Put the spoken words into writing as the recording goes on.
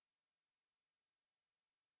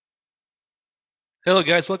Hello,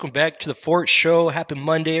 guys. Welcome back to the Fort Show. Happy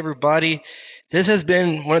Monday, everybody. This has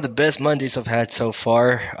been one of the best Mondays I've had so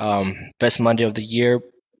far. Best Monday of the year,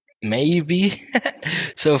 maybe,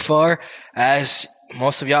 so far. As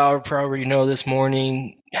most of y'all probably know, this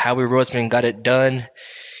morning, Howie Roseman got it done.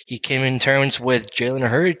 He came in terms with Jalen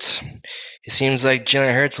Hurts. It seems like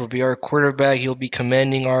Jalen Hurts will be our quarterback. He'll be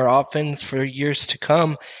commanding our offense for years to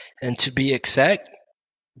come. And to be exact,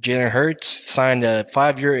 Jalen Hurts signed a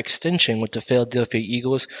 5-year extension with the Philadelphia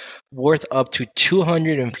Eagles worth up to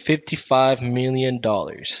 $255 million,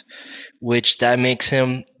 which that makes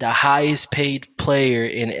him the highest paid player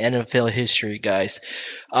in NFL history, guys.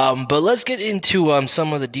 But let's get into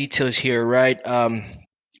some of the details here, right?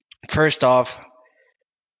 First off,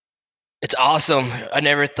 it's awesome. I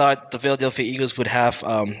never thought the Philadelphia Eagles would have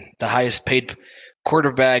the highest paid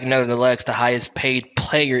quarterback, nevertheless, the highest paid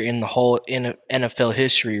player in the whole NFL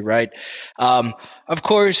history, right? Of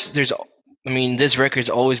course, this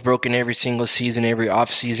record's always broken every single season, every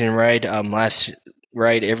off season, right?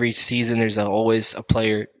 Right, every season there's always a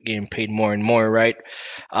player getting paid more and more, right?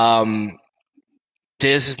 Um,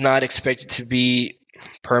 this is not expected to be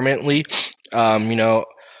permanently. Um, you know,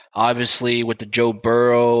 Obviously with the Joe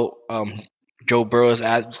Burrow's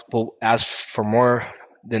will ask for more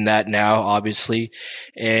than that now, obviously,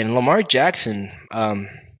 and Lamar Jackson,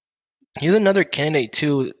 he's another candidate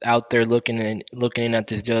too out there looking at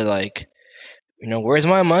this deal like, where's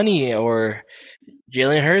my money? Or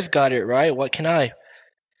Jalen Hurts got it right. What can I?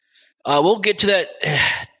 We'll get to that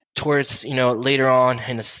towards later on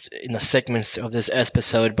in the segments of this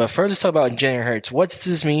episode. But first, let's talk about Jalen Hurts. What does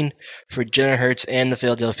this mean for Jalen Hurts and the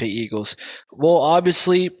Philadelphia Eagles? Well,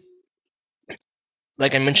 obviously,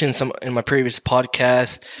 like I mentioned in my previous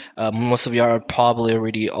podcast, most of y'all probably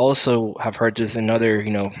already also have heard this in other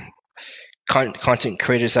content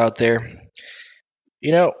creators out there.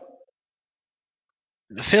 You know,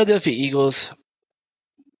 the Philadelphia Eagles,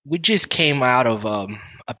 we just came out of a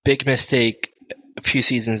big mistake a few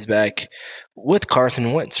seasons back with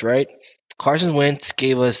Carson Wentz, right? Carson Wentz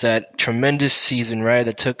gave us that tremendous season, right?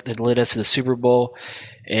 That led us to the Super Bowl,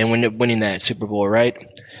 and winning that Super Bowl, right?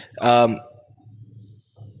 Um,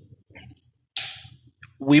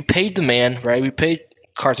 we paid the man, right? We paid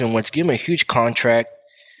Carson Wentz, give him a huge contract,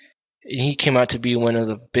 and he came out to be one of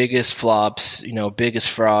the biggest flops, biggest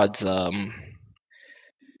frauds that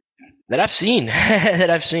I've seen. that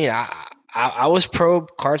I've seen. I was pro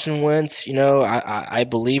Carson Wentz. I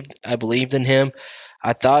believed in him.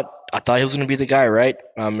 I thought he was going to be the guy, right?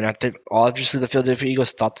 And I think obviously the Philadelphia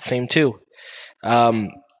Eagles thought the same too.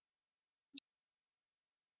 Um,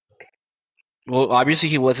 well, obviously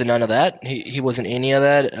he wasn't none of that. He wasn't any of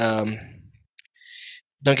that.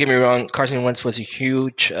 Don't get me wrong. Carson Wentz was a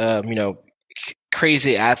huge,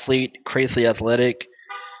 crazy athlete, crazy athletic,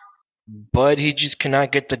 but he just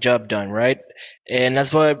cannot get the job done, right? And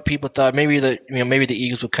that's why people thought maybe the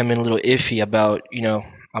Eagles would come in a little iffy about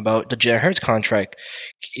the Jalen Hurts contract.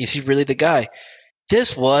 Is he really the guy?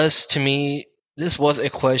 This was a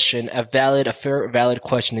question, a fair, valid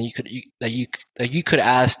question that you could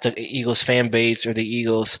ask the Eagles fan base or the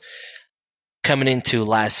Eagles coming into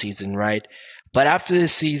last season, right? But after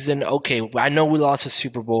this season, okay, I know we lost the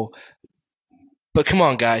Super Bowl, but come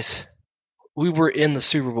on, guys, we were in the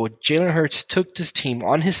Super Bowl. Jalen Hurts took this team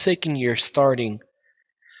on his second year starting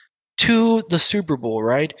to the Super Bowl,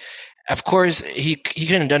 right? Of course, he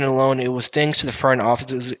couldn't have done it alone. It was thanks to the front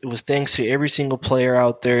office. It was thanks to every single player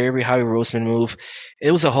out there, every Howie Roseman move.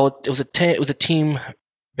 It was a team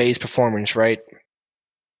based performance, right?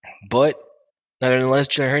 But nonetheless,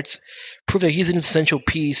 Jalen Hurts proved that he's an essential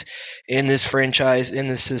piece in this franchise, in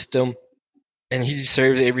this system, and he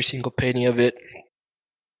deserves every single penny of it.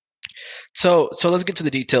 So let's get to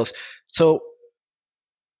the details. So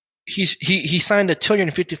he signed a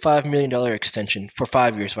 $255 million extension for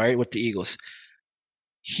 5 years, right, with the Eagles.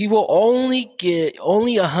 He will only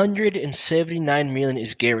 179 million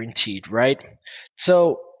is guaranteed, right?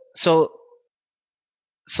 So so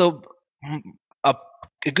so a,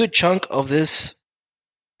 a good chunk of this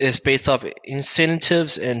is based off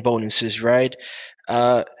incentives and bonuses, right?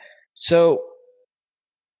 Uh, so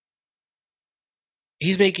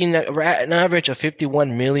he's making an average of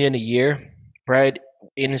 51 million a year, right,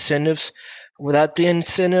 in incentives. Without the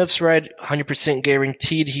incentives, right, 100%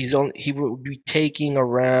 guaranteed, he will be taking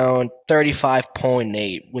around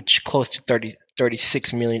 35.8, which close to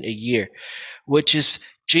 36 million a year, which is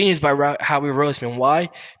genius by Howie Roseman.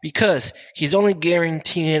 Why? Because he's only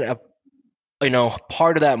guaranteeing a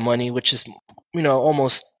part of that money, which is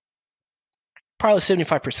almost probably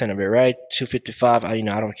 75% of it, right? 255. I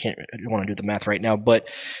don't want to do the math right now, but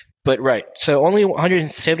But right, so only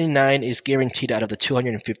 179 is guaranteed out of the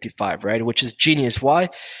 255, right? Which is genius. Why?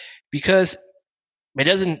 Because it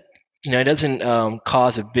doesn't, it doesn't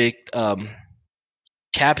cause a big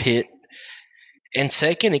cap hit, and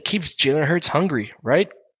second, it keeps Jalen Hurts hungry, right?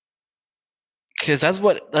 Because that's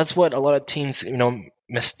what a lot of teams,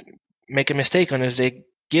 make a mistake on is they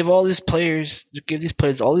give these players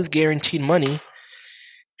all this guaranteed money,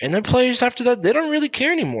 and then players after that, they don't really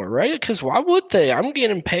care anymore, right? Because why would they? I'm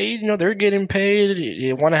getting paid. They're getting paid.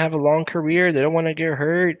 They want to have a long career. They don't want to get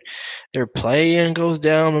hurt. Their playing goes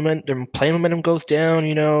down. Their play momentum goes down.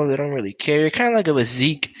 They don't really care. Kind of like of a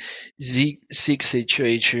Zeke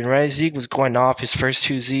situation, right? Zeke was going off his first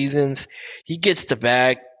two seasons. He gets the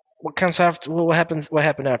bag. What comes after? What happens? What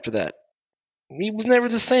happened after that? He was never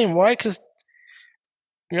the same. Why? Because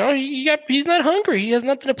he's not hungry. He has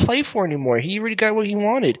nothing to play for anymore. He already got what he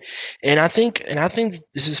wanted, and I think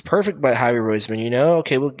this is perfect by Howie Roseman.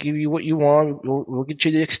 Okay, we'll give you what you want. We'll get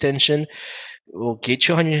you the extension. We'll get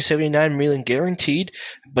you 179 million guaranteed.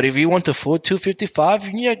 But if you want the full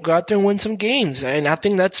 255, go out there and win some games. And I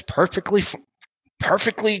think that's perfectly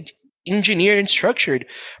engineered and structured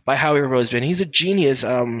by Howie Roseman. He's a genius.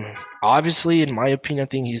 Obviously, in my opinion, I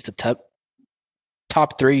think he's the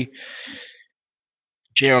top three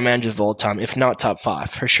general managers of all time, if not top five.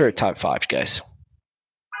 For sure, top five, guys.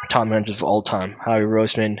 Top managers of all time. Howie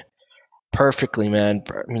Roseman, perfectly, man.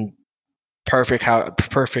 I mean, perfect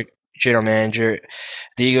general manager.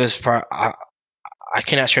 The Eagles, I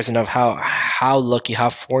cannot stress enough how lucky, how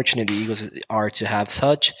fortunate the Eagles are to have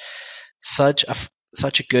such a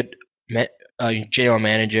good general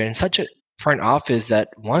manager and such a front office that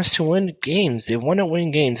wants to win games. They want to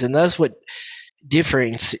win games, and that's what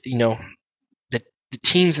difference. The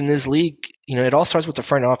teams in this league. It all starts with the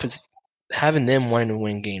front office having them wanting to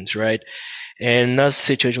win games, right? And in those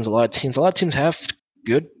situations, a lot of teams have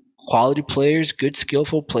good quality players, good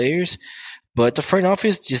skillful players, but the front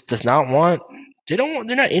office just does not want. They're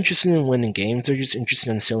not interested in winning games. They're just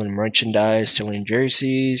interested in selling merchandise, selling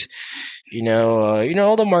jerseys,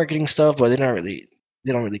 all the marketing stuff. But they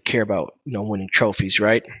don't really care about winning trophies,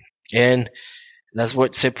 right? And that's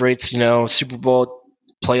what separates Super Bowl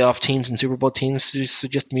playoff teams and Super Bowl teams to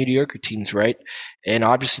just mediocre teams, right? And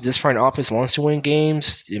obviously, this front office wants to win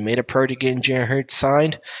games. They made a priority getting Jalen Hurts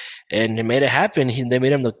signed, and they made it happen. They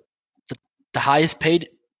made him the highest paid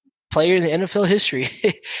player in the NFL history,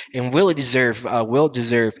 and will deserve.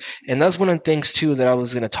 And that's one of the things too that I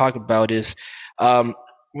was going to talk about is,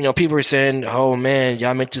 people are saying, "Oh man,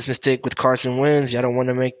 y'all made this mistake with Carson Wentz. Y'all don't want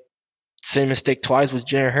to make same mistake twice with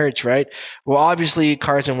Jalen Hurts, right?" Well, obviously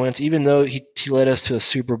Carson Wentz, even though he led us to a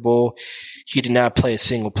Super Bowl, he did not play a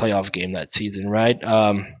single playoff game that season, right?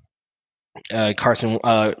 Carson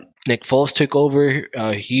Nick Foles took over.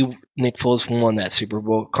 Nick Foles won that Super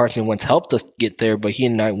Bowl. Carson Wentz helped us get there, but he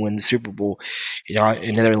did not win the Super Bowl.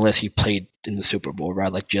 Unless he played in the Super Bowl,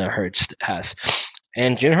 right? Like Jalen Hurts has.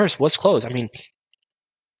 And Jalen Hurts was close. I mean,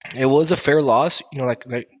 it was a fair loss.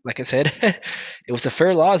 Like I said, it was a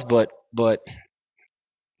fair loss, but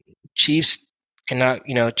Chiefs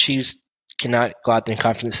Chiefs cannot go out there and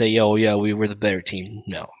confidently say, "Yo, yeah, we were the better team."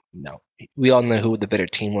 No, no. We all know who the better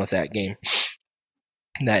team was that game,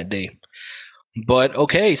 that day. But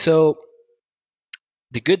okay, so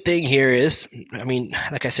the good thing here is, I mean,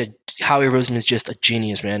 like I said, Howie Roseman is just a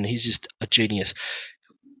genius, man. He's just a genius.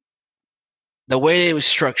 The way it was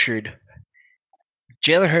structured,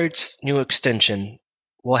 Jalen Hurts' new extension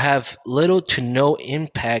will have little to no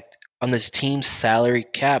impact on this team's salary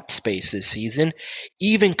cap space this season,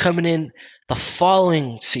 even coming in the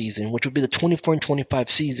following season, which would be the 24 and 25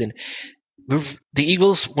 season. The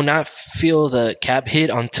Eagles will not feel the cap hit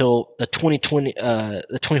until the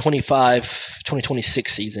 2025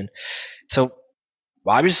 2026 season. So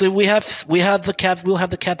obviously we have the cap. We'll have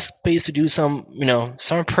the cap space to do some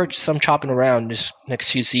some chopping around this next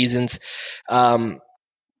few seasons. And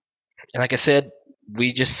like I said,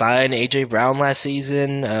 we just signed AJ Brown last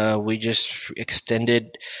season. We just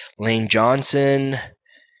extended Lane Johnson.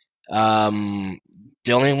 The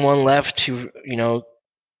only one left to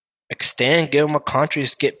extend, give him a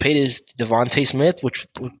contract, get paid is Devontae Smith, which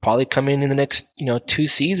would probably come in the next 2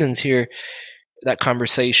 seasons here. That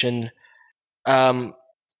conversation. So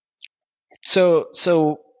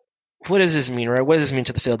what does this mean, right? What does this mean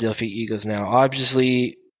to the Philadelphia Eagles now?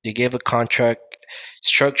 Obviously, they gave a contract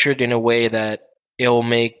structured in a way that it will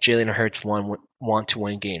make Jalen Hurts want to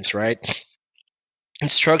win games, right?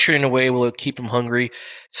 It's structured in a way will keep him hungry,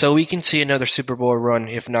 so we can see another Super Bowl run,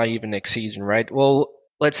 if not even next season, right? Well,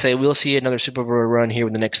 let's say we'll see another Super Bowl run here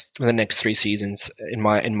with the next 3 seasons, in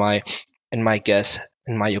my guess,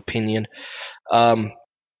 in my opinion.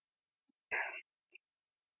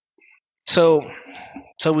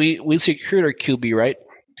 So we secured our QB, right?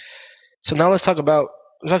 So now let's talk about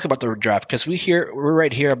the draft because we're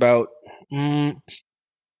right here about mm,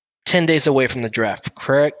 10 days away from the draft,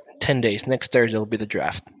 correct? 10 days. Next Thursday will be the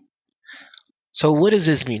draft. So what does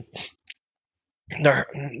this mean?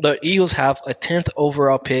 The Eagles have a 10th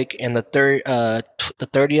overall pick and the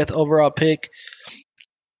 30th overall pick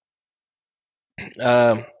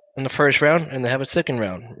in the first round, and they have a second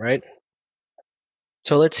round, right?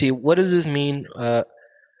 So let's see. What does this mean?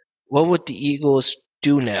 What would the Eagles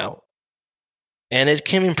do now? And it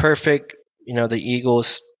came in perfect. The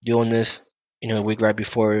Eagles doing this, a week right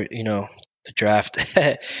before, the draft.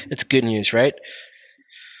 It's good news, right?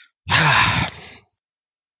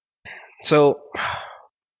 So,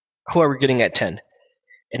 who are we getting at 10?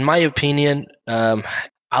 In my opinion,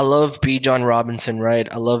 I love B. John Robinson, right?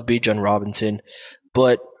 I love B. John Robinson,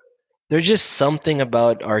 but there's just something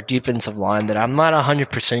about our defensive line that I'm not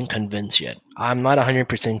 100% convinced yet. I'm not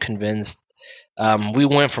 100% convinced. We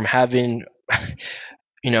went from having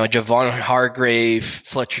Javon Hargrave,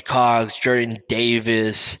 Fletcher Cox, Jordan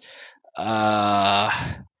Davis, uh,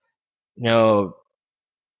 you know,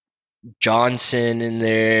 Johnson in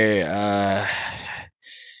there,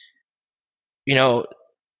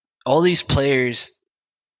 all these players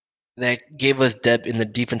that gave us depth in the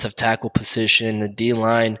defensive tackle position, the D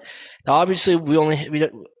line. Obviously,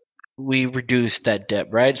 we reduced that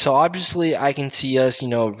depth, right? So obviously, I can see us,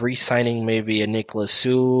 re-signing maybe a Nicholas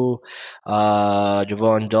Sue,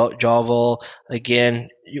 Javon Javel again.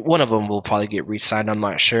 One of them will probably get re-signed. I'm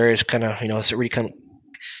not sure. It's kind of, it's really kind of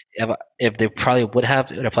if they probably would have,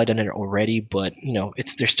 they would have probably done it already. But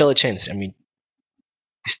there's still a chance. I mean,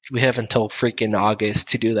 we have until freaking August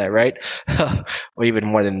to do that, right? Or even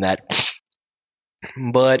more than that.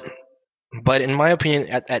 But in my opinion,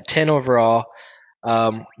 at 10 overall,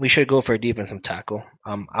 we should go for a defensive tackle.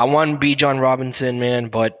 I want B. John Robinson, man,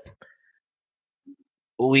 but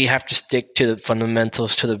we have to stick to the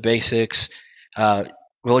fundamentals, to the basics.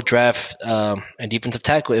 We'll draft a defensive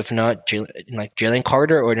tackle, if not Jalen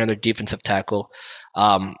Carter or another defensive tackle.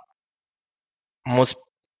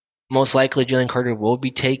 Most likely, Jalen Carter will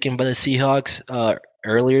be taken by the Seahawks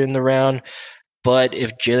earlier in the round. But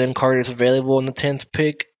if Jalen Carter is available in the 10th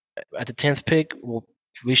pick,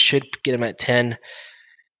 we should get him at 10.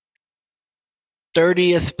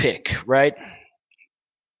 30th pick, right?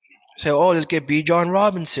 So, let's get B. John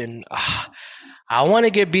Robinson. I want to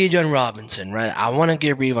get B. John Robinson, right? I want to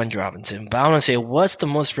get B. John Robinson, but I want to say, what's the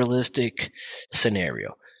most realistic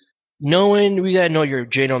scenario? Knowing we gotta know your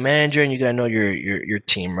general manager and you gotta know your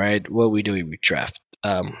team, right? What we do, we draft.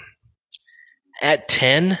 At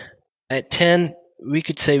 10, we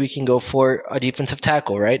could say we can go for a defensive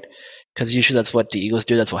tackle, right? Because usually that's what the Eagles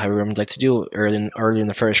do. That's what everyone like to do early in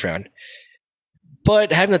the first round.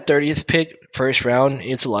 But having the 30th pick, first round,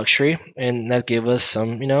 is a luxury, and that gave us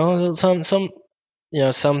some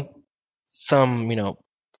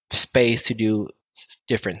space to do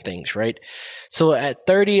different things, right? So at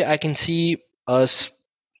 30, I can see us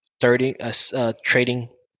trading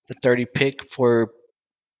the 30 pick for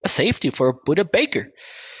a safety for Buda Baker.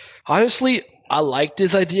 Honestly, I liked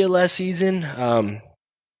this idea last season.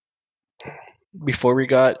 Before we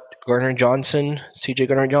got CJ Gardner Johnson,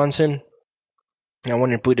 I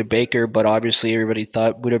wanted Buda Baker, but obviously everybody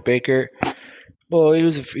thought Buda Baker. Well, he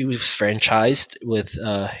was franchised with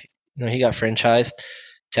he got franchised,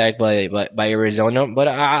 tagged by Arizona. But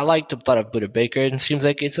I like the thought of Buda Baker, and it seems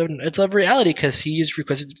like it's a reality because he is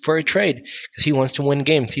requested for a trade because he wants to win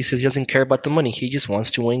games. He says he doesn't care about the money; he just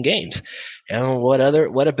wants to win games. And what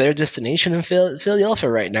a better destination than Philadelphia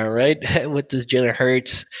right now, right? With this Jalen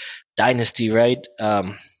Hurts dynasty, right?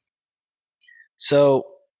 So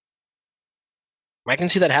I can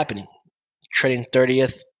see that happening. Trading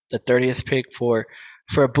the 30th pick for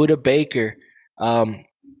a Buda Baker. Because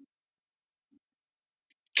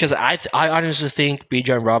I honestly think B.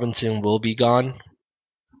 John Robinson will be gone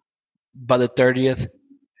by the 30th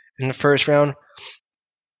in the first round.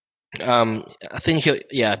 I think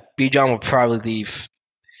B. John will probably leave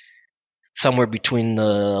somewhere between the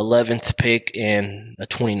 11th pick and the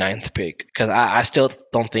 29th pick because I still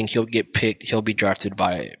don't think he'll get picked. He'll be drafted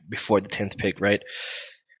before the 10th pick, right?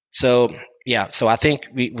 So I think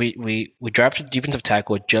we drafted defensive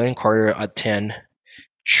tackle Jalen Carter at 10,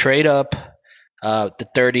 trade up the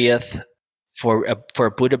 30th for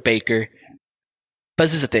Buda Baker. But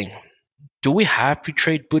this is the thing: do we have to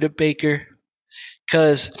trade Buda Baker?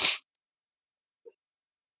 Because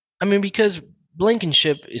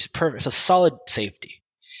Blankenship is perfect. It's a solid safety.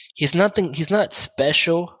 He's not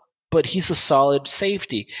special, but he's a solid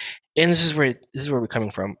safety. And this is where we're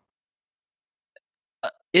coming from.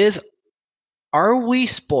 Is are we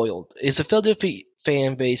spoiled? Is the Philadelphia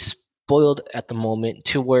fan base spoiled at the moment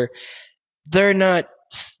to where they're not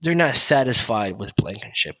they're not satisfied with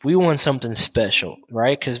Blankenship? We want something special,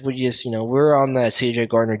 right? Because we just we're on that C.J.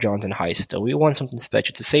 Gardner Johnson high still. We want something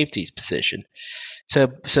special to safety's position. So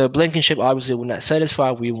Blankenship obviously will not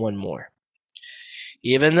satisfy. We want more.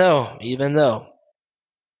 Even though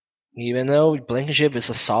Blankenship is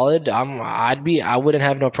a solid, I wouldn't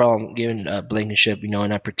have no problem giving Blankenship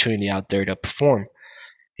an opportunity out there to perform.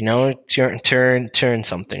 Turn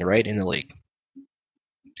something right in the league.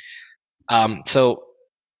 So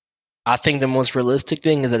I think the most realistic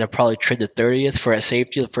thing is that they'll probably trade the 30th for a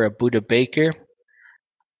safety for a Buda Baker.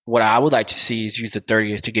 What I would like to see is use the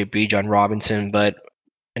 30th to get Bijan Robinson, but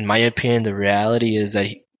in my opinion, the reality is that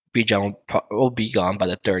Bijan will be gone by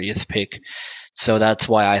the 30th pick. So that's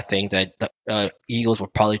why I think that the Eagles will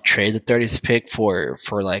probably trade the 30th pick for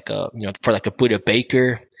like a Buda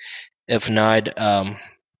Baker, if not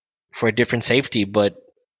for a different safety. But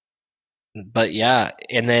yeah,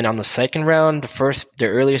 and then on the second round, the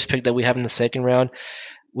earliest pick that we have in the second round,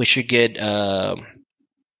 we should get the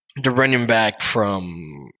running back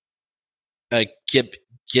from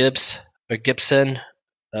Gibbs or Gibson.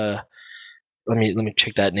 Let me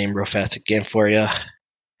check that name real fast again for you.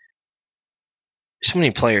 There's so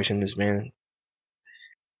many players in this, man.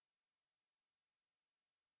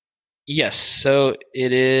 Yes, so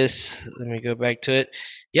it is. Let me go back to it.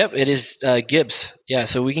 Yep, it is Gibbs. Yeah,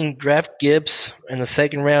 so we can draft Gibbs in the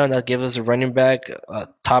second round. That gives us a running back,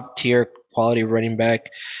 top tier quality running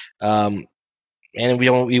back, and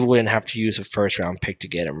we wouldn't have to use a first round pick to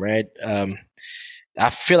get him, right? I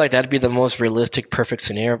feel like that'd be the most realistic, perfect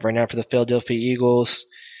scenario right now for the Philadelphia Eagles.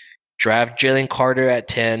 Draft Jalen Carter at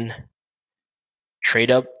 10.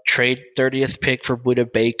 Trade 30th pick for Buda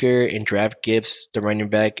Baker and draft Gibbs, the running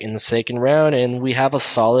back, in the second round, and we have a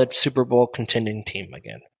solid Super Bowl contending team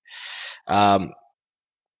again. Um,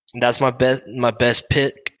 that's my best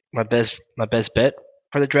pick, my best bet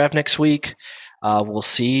for the draft next week. We'll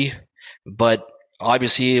see, but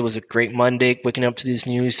obviously it was a great Monday waking up to these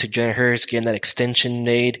news to Jalen Hurts getting that extension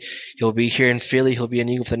made. He'll be here in Philly. He'll be an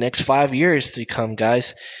Eagle for the next 5 years to come,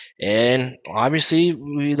 guys. And obviously,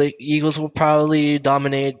 the Eagles will probably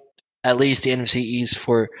dominate at least the NFC East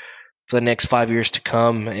for the next 5 years to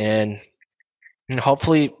come, and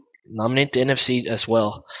hopefully nominate the NFC as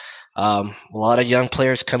well. A lot of young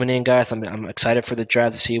players coming in, guys. I'm excited for the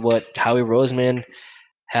draft to see what Howie Roseman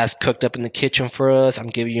has cooked up in the kitchen for us. I'm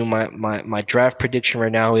giving you my draft prediction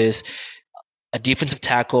right now is a defensive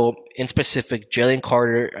tackle, in specific Jalen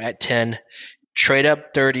Carter at 10. Trade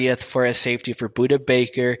up 30th for a safety for Buda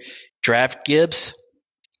Baker. Draft Gibbs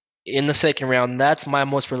in the second round. That's my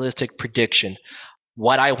most realistic prediction.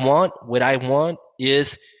 What I want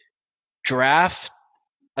is draft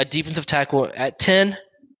a defensive tackle at 10,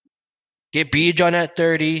 get Bijan at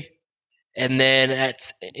 30, and then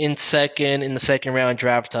in the second round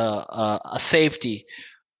draft a safety,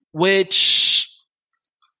 which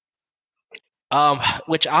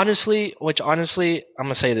honestly, I'm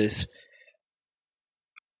gonna say this.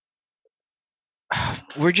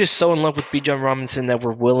 We're just so in love with Bijan Robinson that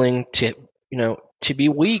we're willing to be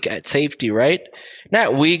weak at safety, right?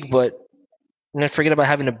 Not weak, but forget about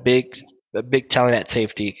having a big talent at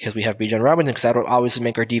safety because we have Bijan Robinson, because that will obviously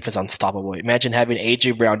make our defense unstoppable. Imagine having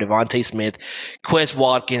A.J. Brown, Devontae Smith, Quez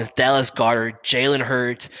Watkins, Dallas Goedert, Jalen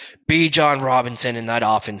Hurts, Bijan Robinson in that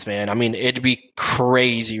offense, man. I mean, it'd be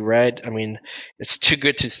crazy, right? I mean, it's too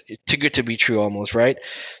good to be true almost, right?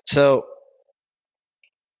 So,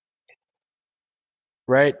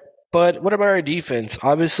 right? But what about our defense?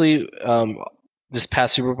 Obviously, this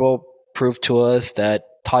past Super Bowl taught us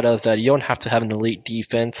that you don't have to have an elite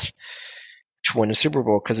defense to win a Super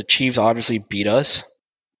Bowl, because the Chiefs obviously beat us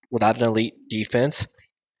without an elite defense.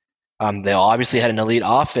 They obviously had an elite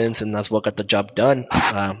offense, and that's what got the job done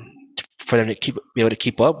for them to be able to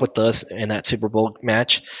keep up with us in that Super Bowl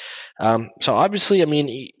match. So obviously, I mean,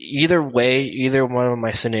 either way, either one of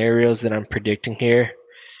my scenarios that I'm predicting here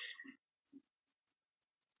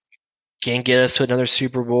can get us to another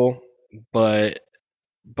Super Bowl, but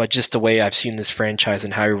just the way I've seen this franchise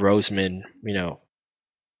and Howie Roseman,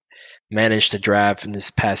 managed to draft in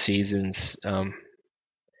this past seasons,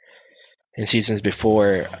 in seasons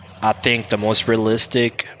before, I think the most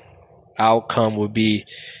realistic outcome would be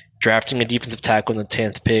drafting a defensive tackle in the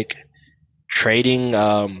 10th pick, trading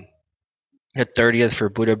at 30th for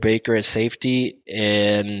Buda Baker at safety,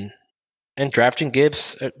 and drafting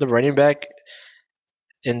Gibbs at the running back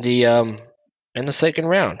in the second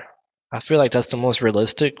round. I feel like that's the most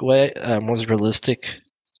realistic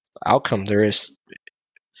outcome there is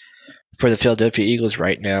for the Philadelphia Eagles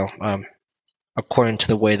right now. according to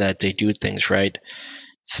the way that they do things, right?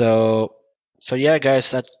 So, so yeah,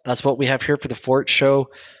 guys, that's what we have here for the Fort Show.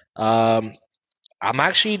 Um, I'm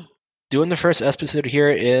actually doing the first episode here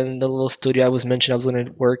in the little studio I was mentioning I was going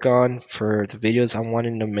to work on for the videos I'm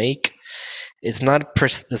wanting to make. It's not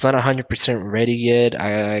 100% ready yet.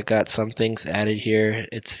 I got some things added here.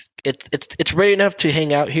 It's ready enough to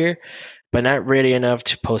hang out here, but not ready enough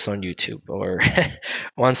to post on YouTube or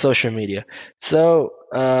on social media. So,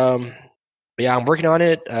 yeah, I'm working on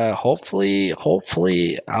it.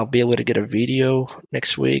 Hopefully, I'll be able to get a video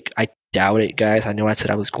next week. I doubt it, guys. I know I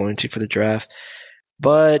said I was going to for the draft,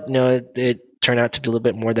 but it turned out to be a little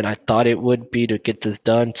bit more than I thought it would be to get this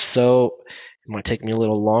done. So it might take me a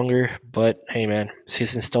little longer, but hey, man,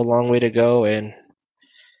 season's still a long way to go. And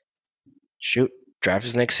shoot, draft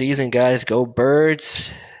is next season, guys. Go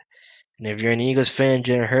Birds! And if you're an Eagles fan,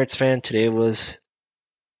 Jalen Hurts fan, today was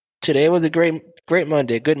a great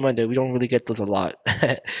Monday, good Monday. We don't really get those a lot.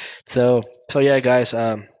 So yeah, guys.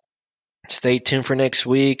 Stay tuned for next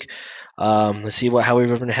week. Let's see what Howie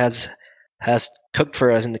Ribbon has cooked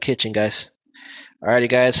for us in the kitchen, guys. Alrighty,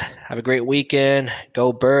 guys. Have a great weekend.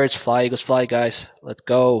 Go Birds, fly Eagles, fly, guys. Let's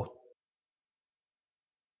go.